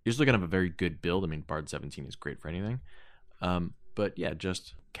 You're still going to have a very good build. I mean, Bard 17 is great for anything. But yeah,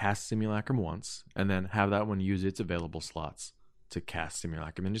 just cast Simulacrum once, and then have that one use its available slots to cast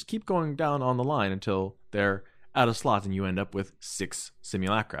Simulacrum, and just keep going down on the line until they're out of slots and you end up with 6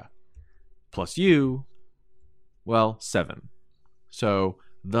 Simulacra. Plus you, well, 7. So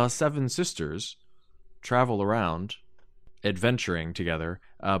the Seven Sisters travel around adventuring together,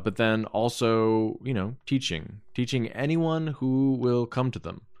 but then also, teaching anyone who will come to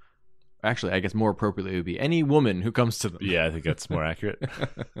them. Actually, I guess more appropriately it would be any woman who comes to them. Yeah, I think that's more accurate.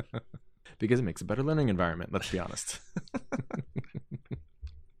 Because it makes a better learning environment, let's be honest.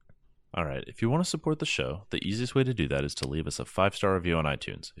 All right, if you want to support the show, the easiest way to do that is to leave us a 5-star review on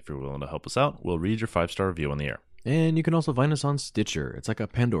iTunes. If you're willing to help us out, we'll read your 5-star review on the air. And you can also find us on Stitcher. It's like a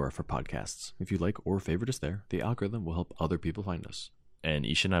Pandora for podcasts. If you like or favorite us there, the algorithm will help other people find us. And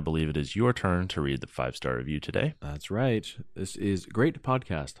Ishan, I believe it is your turn to read the 5-star review today. That's right. This is Great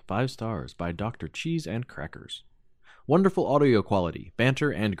Podcast, 5 stars by Dr. Cheese and Crackers. Wonderful audio quality, banter,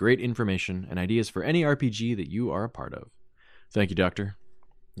 and great information and ideas for any RPG that you are a part of. Thank you, Doctor.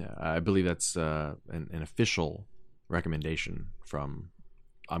 Yeah, I believe that's an official recommendation from...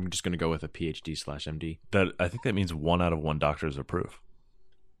 I'm just going to go with a PhD/MD. I think that means 1 out of 1 doctors approve.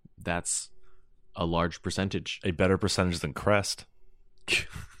 That's a large percentage. A better percentage than Crest.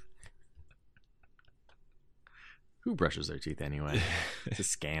 Who brushes their teeth anyway? It's a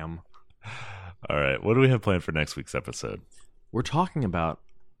scam. All right, what do we have planned for next week's episode? We're talking about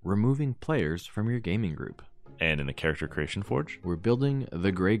removing players from your gaming group. And in the Character Creation Forge, we're building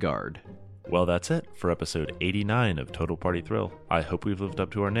the Grey Guard. Well, that's it for episode 89 of Total Party Thrill. I hope we've lived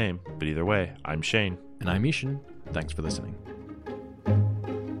up to our name, but either way, I'm Shane. And I'm Ishan. Thanks for listening.